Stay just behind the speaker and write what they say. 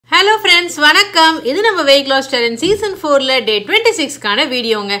Hello friends, வணக்கம். இது நம்ம weight loss challenge season 4ல day 26 கான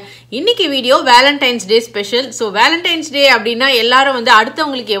வீடியோங்க. இன்னைக்கு video Valentine's Day special. So Valentine's Day அப்படினா எல்லாரும் வந்து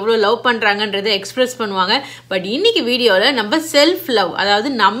அடுத்தவங்களுக்கு எவ்வளவு லவ் பண்றாங்கன்றதை எக்ஸ்பிரஸ் பண்ணுவாங்க. பட் இன்னைக்கு வீடியோல நம்ம செல்ஃப் லவ்,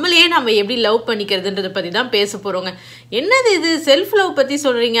 அதாவது நம்மளே நம்ம எப்படி லவ் பண்ணிக்கிறதுன்றத பத்தி தான் பேச போறோங்க. என்னது இது செல்ஃப் லவ் பத்தி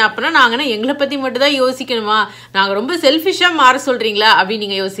சொல்றீங்க? அப்பனா நாங்கனா எங்களை பத்தி மட்டும் தான் யோசிக்கணுமா? நாங்க ரொம்ப செல்ஃபிஷா மாற சொல்றீங்களா அப்படி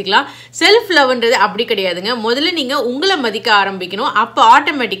நீங்க யோசிக்கலாம். செல்ஃப் லவ்ன்றது அப்படி கிடையாதுங்க. முதல்ல நீங்க உங்களை மதிக்க ஆரம்பிக்கணும். அப்ப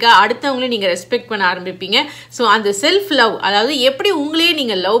ஆட்டோமேட்டிக்கா அடுத்தவங்களே நீங்க ரெஸ்பெக்ட் பண்ண ஆரம்பிப்பீங்க. சோ அந்த செல்ஃப் லவ், அதாவது எப்படி உங்களையே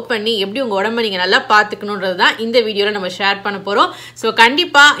நீங்க லவ் பண்ணி எப்படி உங்க உடம்ப நீங்க நல்லா பாத்துக்கணும்ன்றது தான் இந்த வீடியோல நம்ம ஷேர் பண்ண போறோம். சோ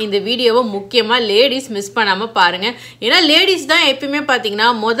கண்டிப்பா இந்த வீடியோவை முக்கியமா லேடிஸ் மிஸ் பண்ணாம பாருங்க. ஏன்னா லேடிஸ் தான் எப்பயுமே பாத்தீங்கன்னா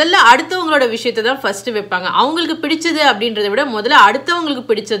முதல்ல அடுத்தவங்களோட விஷயத்தை தான் ஃபர்ஸ்ட் வைப்பாங்க. அவங்களுக்கு பிடிச்சது அப்படின்றத விட முதல்ல அடுத்தவங்களுக்கு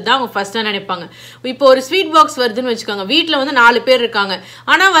பிடிச்சது தான் அவங்க ஃபர்ஸ்டா நினைப்பாங்க. இப்போ ஒரு ஸ்வீட் பாக்ஸ் வருதுன்னு வச்சுக்கோங்க. வீட்டுல வந்து 4 பேர் இருக்காங்க.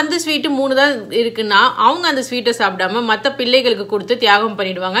 ஆனா வந்து ஸ்வீட் 3 தான் இருக்குன்னா அவங்க அந்த ஸ்வீட்டை சாப்பிடாம மத்த பிள்ளைகளுக்கு கொடுத்து தியாகம்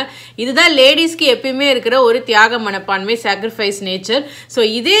பண்ணிடுவாங்க. இதுதான் லேடிஸ்க்கு எப்பயுமே இருக்கிற ஒரு தியாக மனப்பான்மை, சாக்ரிஃபைஸ் நேச்சர். ஸோ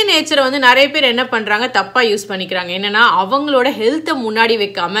இதே நேச்சரை வந்து நிறைய பேர் என்ன பண்றாங்க, தப்பா யூஸ் பண்ணிக்கிறாங்க. என்னன்னா அவங்களோட ஹெல்த்தை முன்னாடி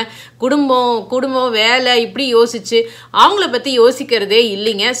வைக்காம குடும்பம் வேலை இப்படி யோசிச்சு அவங்கள பத்தி யோசிக்கிறதே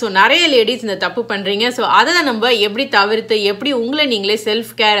இல்லைங்க. ஸோ நிறைய லேடிஸ் இந்த தப்பு பண்றீங்க. ஸோ அதை நம்ம எப்படி தவிர்த்து எப்படி உங்களை நீங்களே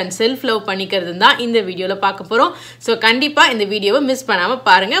self care and self love பண்ணிக்கிறது தான் இந்த வீடியோல பார்க்க போறோம். ஸோ கண்டிப்பா இந்த வீடியோவை மிஸ் பண்ணாம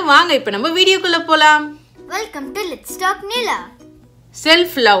பாருங்க. வாங்க இப்ப நம்ம வீடியோக்குள்ள போலாம். Welcome to letstalknila.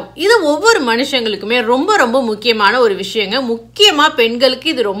 Self love இது ஒவ்வொரு மனுஷங்களுக்குமே ரொம்ப ரொம்ப முக்கியமான ஒரு விஷயங்க. முக்கியமா பெண்களுக்கு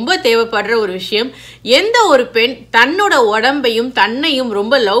இது ரொம்ப தேவைப்படுற ஒரு விஷயம். எந்த ஒரு பெண் தன்னோட உடம்பையும் தன்னையும்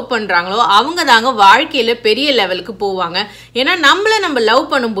ரொம்ப லவ் பண்றாங்களோ அவங்க தாங்க வாழ்க்கையில பெரிய லெவலுக்கு போவாங்க. ஏன்னா நம்ம லவ்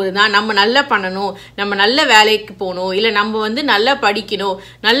பண்ணும்போது தான் நம்ம நல்லா பண்ணணும், நம்ம நல்ல வேலைக்கு போகணும், இல்ல நம்ம வந்து நல்லா படிக்கணும்,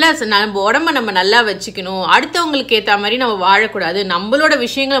 நம்ம உடம்ப நம்ம நல்லா வச்சுக்கணும், அடுத்தவங்களுக்கு ஏற்ற மாதிரி நம்ம வாழக்கூடாது, நம்மளோட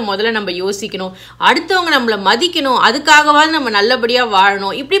விஷயங்களை முதல்ல நம்ம யோசிக்கணும், அடுத்தவங்க நம்மளை மதிக்கணும், அதுக்காகவாது நம்ம நல்லபடியா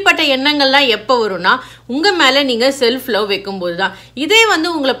வாழணும். இப்படிப்பட்ட எண்ணங்கள்லாம் எப்ப வரும்னா உங்க மேல நீங்க செல்ஃப் லவ் வைக்கும்போது தான். இதே வந்து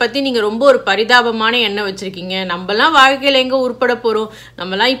உங்களை பத்தி நீங்க ரொம்ப ஒரு பரிதாபமான எண்ணம் வச்சிருக்கீங்க, நம்மலாம் வாழ்க்கையில எங்க உருப்பட போறோம்,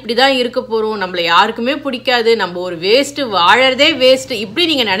 நம்மலாம் இப்படிதான் இருக்க போறோம், நம்மள யாருக்குமே பிடிக்காது, நம்ம ஒரு வேஸ்ட், வாழறதே வேஸ்ட், இப்படி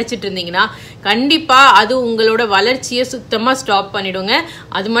நீங்க நினைச்சிட்டு இருந்தீங்கன்னா கண்டிப்பா அது உங்களோட வளர்ச்சியை சுத்தமா ஸ்டாப் பண்ணிடுங்க.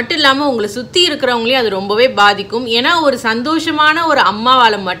 அது மட்டும் இல்லாம உங்களை சுத்தி இருக்கிறவங்களையும் அது ரொம்பவே பாதிக்கும். ஏன்னா ஒரு சந்தோஷமான ஒரு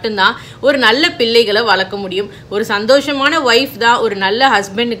அம்மாவால மட்டும்தான் ஒரு நல்ல பிள்ளைகளை வளர்க்க முடியும். ஒரு சந்தோஷமான ஒய்ஃப் தான் ஒரு நல்ல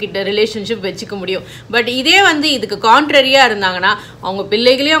ஹஸ்பண்ட் கிட்ட ரிலேஷன்ஷிப் வச்சுக்க முடியும். பட் இதே வந்து இதுக்கு கான்ட்ரரியா இருந்தாங்கன்னா அவங்க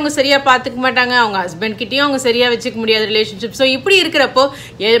பிள்ளைகளையும் அவங்க சரியா பாத்துக்க மாட்டாங்க, அவங்க ஹஸ்பண்ட் கிட்டயும் அவங்க சரியா வச்சுக்க முடியாத ரிலேஷன்ஷிப். ஸோ இப்படி இருக்கிறப்போ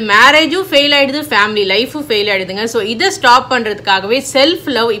மேரேஜும் ஃபெயில் ஆயிடுது, ஃபேமிலி லைஃபும் ஃபெயில் ஆயிடுதுங்க. ஸோ இதை ஸ்டாப் பண்றதுக்காகவே செல்ஃப்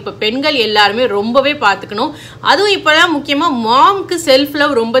லவ் இப்ப பெண்கள் எல்லாருமே ரொம்பவே பாத்துக்கணும். அதுவும் இப்பெல்லாம் முக்கியமா மாம்க்கு செல்ஃப்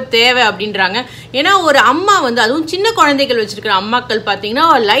லவ் ரொம்ப தேவை அப்படின்றாங்க. ஏன்னா ஒரு அம்மா வந்து அதுவும் சின்ன குழந்தைகள் வச்சிருக்கிற அம்மாக்கள் பாத்தீங்கன்னா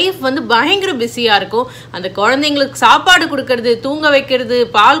லைஃப் வந்து பயங்கர பிஸியா இருக்கும். அந்த குழந்தைங்களுக்கு சாப்பாடு கொடுக்கறது, தூங்க வைக்கிறது,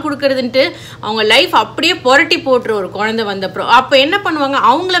 பால் கொடுக்கறதுன்ட்டு அவங்க லைஃப் அப்படியே புரட்டி போட்டுற ஒரு குழந்தை வந்தப்புறம் அப்ப என்ன பண்ணுவாங்க,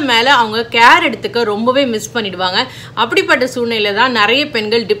 அவங்கள மேல அவங்க கேர் எடுத்துக்க ரொம்பவே மிஸ் பண்ணிடுவாங்க. அப்படிப்பட்ட சூழ்நிலை தான் நிறைய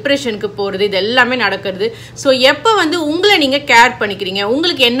பெண்கள் டிப்ரெஷனுக்கு போறது, இது எல்லாமே நடக்கிறது. ஸோ எப்ப வந்து உங்களை நீங்க கேர் பண்ணிக்கிறீங்க,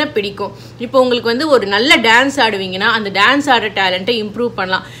 உங்களுக்கு என்ன பிடிக்கும், இப்போ உங்களுக்கு வந்து ஒரு நல்ல டான்ஸ் ஆடுவீங்கன்னா அந்த டான்ஸ் ஆடுற டேலண்ட்டை இம்ப்ரூவ்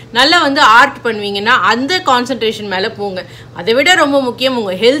பண்ணலாம். நல்லா வந்து ஆர்ட் பண்ணுவீங்கன்னா அந்த கான்சென்ட்ரேஷன் மேல போங்க. அதை விட ரொம்ப முக்கியம்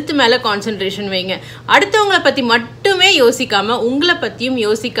உங்க ஹெல்த் மேல கான்சென்ட்ரேஷன் வைங்க. அடுத்தவங்களை பத்தி மட்டுமே யோசிக்காம உங்களை பத்தியும்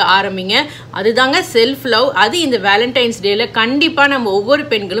யோசிக்க ஆரம்பிங்க. அதுதாங்க செல்ஃப் லவ். அது இந்த வேலண்டைன்ஸ் டேல கண்டிப்பா நம்ம ஒவ்வொரு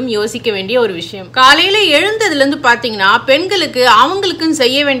பெண்களும் யோசிக்க வேண்டிய ஒரு விஷயம். காலையில எழுந்ததுல இருந்து பாத்தீங்கன்னா பெண்களுக்கு அவங்களுக்குன்னு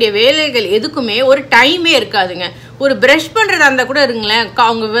செய்ய வேண்டிய வேலைகள் எதுக்குமே ஒரு டைமே இருக்காதுங்க. ஒரு பிரஷ் பண்றதா இருந்தா கூட இருங்களேன்,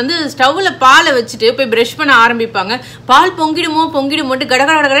 அவங்க வந்து ஸ்டவ்ல பாலை வச்சுட்டு போய் பிரஷ் பண்ண ஆரம்பிப்பாங்க. பால் பொங்கிடுமோட்டு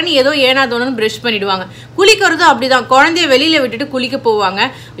கடகடன்னு ஏதோ ஏனாதோன்னு பிரஷ் பண்ணிடுவாங்க. குளிக்கிறதும் அப்படிதான், குழந்தைய வெளியில விட்டுட்டு குளிக்க போவாங்க.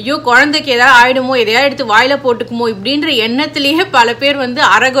 ஐயோ குழந்தைக்கு ஏதாவது ஆயிடுமோ, எதையாவது எடுத்து வாயில போட்டுக்குமோ இப்படின்ற எண்ணத்திலேயே பல பேர் வந்து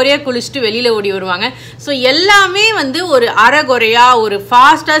அரைகுறையா குளிச்சுட்டு வெளியில ஓடி வருவாங்க. ஸோ எல்லாமே வந்து ஒரு அரைகுறையா ஒரு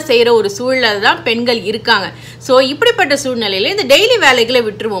ஃபாஸ்டா செய்யற ஒரு சூழ்நிலை தான் பெண்கள் இருக்காங்க. ஸோ இப்படிப்பட்ட சூழ்நிலையில இந்த டெய்லி வேலைகளை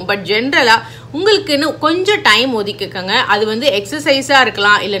விட்டுருவோம். பட் ஜென்ரலா உங்களுக்குன்னு கொஞ்சம் டைம் ஒதுக்கிக்கங்க. அது வந்து எக்ஸசைஸா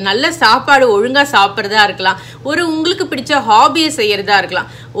இருக்கலாம், இல்ல நல்ல சாப்பாடு ஒழுங்கா சாப்பிட்றதா இருக்கலாம், ஒரு உங்களுக்கு பிடிச்ச ஹாபியை செய்யறதா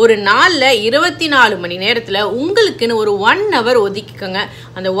இருக்கலாம். ஒரு நாள்ல 24 மணி நேரத்துல உங்களுக்குன்னு ஒரு 1 hour ஒதுக்கிக்கங்க.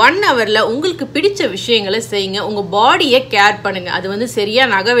 அந்த 1 hourல உங்களுக்கு பிடிச்ச விஷயங்களை செய்யுங்க. உங்க பாடியை கேர் பண்ணுங்க. அது வந்து சரியா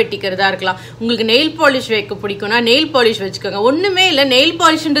நகை வெட்டிக்கிறதா இருக்கலாம், உங்களுக்கு நெயில் பாலிஷ் வைக்க பிடிக்கும்னா நெயில் பாலிஷ் வச்சுக்கோங்க. ஒண்ணுமே இல்லை, நெயில்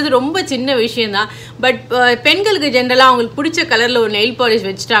பாலிஷ்ன்றது ரொம்ப சின்ன விஷயம் தான். பட் பெண்களுக்கு ஜென்ரலா அவங்களுக்கு பிடிச்ச கலர்ல ஒரு நெயில் பாலிஷ்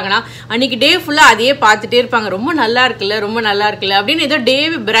வச்சுட்டாங்கன்னா அன்னைக்கு டே ஃபுல்லா அதையே பார்த்துட்டே இருப்பாங்க. ரொம்ப நல்லா இருக்குல்ல, ரொம்ப நல்லா இருக்குல்ல அப்படின்னு ஏதோ டே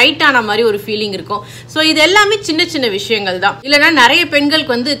பிரைட் ஆன மாதிரி ஒரு ஃபீலிங் இருக்கும். ஸோ இது எல்லாமே சின்ன சின்ன விஷயங்கள் தான். இல்லைன்னா நிறைய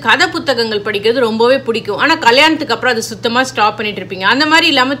பெண்களுக்கு வந்து கதை புத்தகங்கள் படிக்கிறது ரொம்பவே பிடிக்கும். ஆனா கல்யாணத்துக்கு அப்புறம் அது சுத்தமா ஸ்டாப் பண்ணிட்டு இருப்பீங்க. அந்த மாதிரி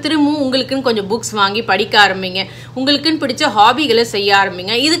இல்லாம திரும்பவும் உங்களுக்குன்னு கொஞ்சம் புக்ஸ் வாங்கி படிக்க ஆரம்பிங்க. உங்களுக்குன்னு பிடிச்ச ஹாபிகளை செய்ய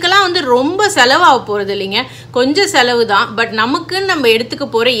ஆரம்பிங்க. இதுக்கெல்லாம் வந்து ரொம்ப செலவாக போறது இல்லைங்க, கொஞ்சம் செலவு தான். பட் நமக்குன்னு நம்ம எடுத்துக்க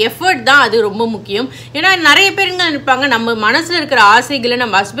போற எஃபர்ட் தான் அது ரொம்ப முக்கியம். ஏன்னா நிறைய பேருங்க இருப்பாங்க, நம்ம மனசுல இருக்கிற ஆசைகளை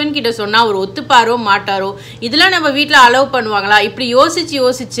நம்ம ஹஸ்பண்ட் கிட்ட சொன்னா அவர் ஒத்துப்பாரோ மாட்டாரோ, இதெல்லாம் நம்ம வீட்டுல அலோவ் பண்ணுவாங்களா, இப்படி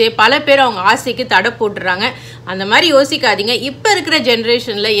யோசிச்சு பல பேர் அவங்க ஆசைக்கு தடை போட்டுறாங்க. அந்த மாதிரி யோசிக்காதீங்க. இப்ப இருக்கிற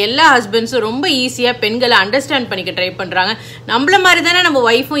ஜெனரேஷன்ல எல்லா ஹஸ்பண்ட்ஸும் ரொம்ப ஈஸியா பெண்களை அண்டர்ஸ்டாண்ட் பண்ணிக்க ட்ரை பண்றாங்க. நம்மள மாதிரி தானே நம்ம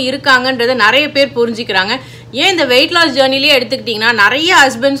ஒய்ஃபும் இருக்காங்கன்றத நிறைய பேர் புரிஞ்சுக்கிறாங்க. ஏன் இந்த வெயிட் லாஸ் ஜேர்னிலேயே எடுத்துக்கிட்டீங்கன்னா நிறைய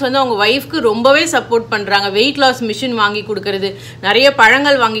ஹஸ்பண்ட்ஸ் வந்து அவங்க ஒய்ஃப்க்கு ரொம்பவே சப்போர்ட் பண்றாங்க. வெயிட் லாஸ் மிஷின் வாங்கி கொடுக்கறது, நிறைய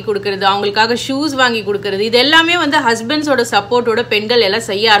பழங்கள் வாங்கி கொடுக்கறது, அவங்களுக்காக ஷூஸ் வாங்கி கொடுக்கறது, இது எல்லாமே வந்து ஹஸ்பண்ட்ஸோட சப்போர்ட்டோட பெண்கள் எல்லாம்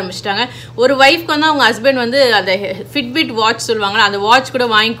செய்ய ஆரம்பிச்சிட்டாங்க. ஒரு ஒய்ஃப்க்கு வந்து அவங்க ஹஸ்பண்ட் வந்து அந்த ஃபிட்பிட் வாட்ச் சொல்லுவாங்களா, அந்த வாட்ச் கூட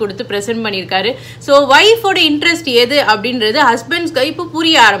வாங்கி கொடுத்து ப்ரெசென்ட் பண்ணியிருக்காரு. ஸோ ஒய்ஃபோட இன்ட்ரெஸ்ட் எது அப்படின்றது ஹஸ்பண்ட்ஸ்க்கு இப்போ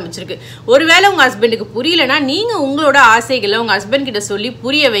புரிய ஆரம்பிச்சிருக்கு. ஒருவேளை உங்க ஹஸ்பண்டுக்கு புரியலன்னா நீங்க உங்களோட ஆசைகளை உங்க ஹஸ்பண்ட் கிட்ட சொல்லி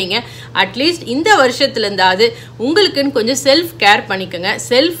புரிய வைங்க. அட்லீஸ்ட் இந்த வருஷத்துல இருந்தாவது உங்களுக்குன்னு கொஞ்சம் செல்ஃப் கேர் பண்ணிக்கோங்க.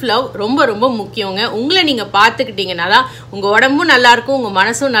 செல்ஃப் லவ் ரொம்ப ரொம்ப முக்கியங்க. உங்களை நீங்க பார்த்துக்கிட்டீங்கன்னா தான் உங்க உடம்பும் நல்லா இருக்கும், உங்க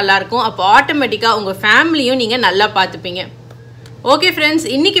மனசும் நல்லா இருக்கும். அப்போ ஆட்டோமேட்டிக்கா உங்க ஃபேமிலியும் நீங்க நல்லா பார்த்துப்பீங்க. ஓகே ஃப்ரெண்ட்ஸ்,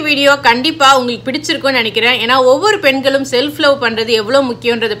 இன்னைக்கு வீடியோ கண்டிப்பா உங்களுக்கு பிடிச்சிருக்கும்னு நினைக்கிறேன். ஏன்னா ஒவ்வொரு பெண்களும் செல்ஃப் லவ் பண்றது எவ்வளவு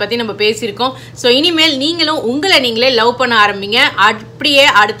முக்கியன்றதை பத்தி நம்ம பேசியிருக்கோம். ஸோ இனிமேல் நீங்களும் உங்களை நீங்களே லவ் பண்ண ஆரம்பிங்க. அப்படியே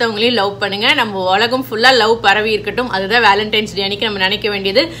அடுத்தவங்களையும் லவ் பண்ணுங்க. நம்ம உலகம் ஃபுல்லா லவ் பரவி இருக்கட்டும். அதுதான் வேலண்டைன்ஸ் டே அன்னைக்கு நம்ம நினைக்க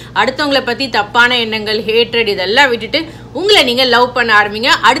வேண்டியது. அடுத்தவங்களை பத்தி தப்பான எண்ணங்கள், ஹேட்ரட் இதெல்லாம் விட்டுட்டு உங்களை நீங்க லவ் பண்ண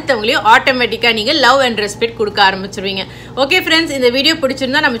ஆரம்பிங்க. அடுத்தவங்களையும் ஆட்டோமேட்டிக்கா நீங்க லவ் அண்ட் ரெஸ்பெக்ட் கொடுக்க ஆரம்பிச்சிருவீங்க. ஓகே ஃப்ரெண்ட்ஸ், இந்த வீடியோ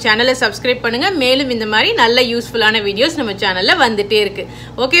பிடிச்சிருந்தா நம்ம சேனலை சப்ஸ்கிரைப் பண்ணுங்க. மேலும் இந்த மாதிரி நல்ல யூஸ்ஃபுல்லான வீடியோஸ் நம்ம சேனல்ல வந்துட்டே இருக்கு.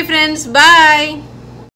 ஓகே ஃப்ரெண்ட்ஸ், பாய்.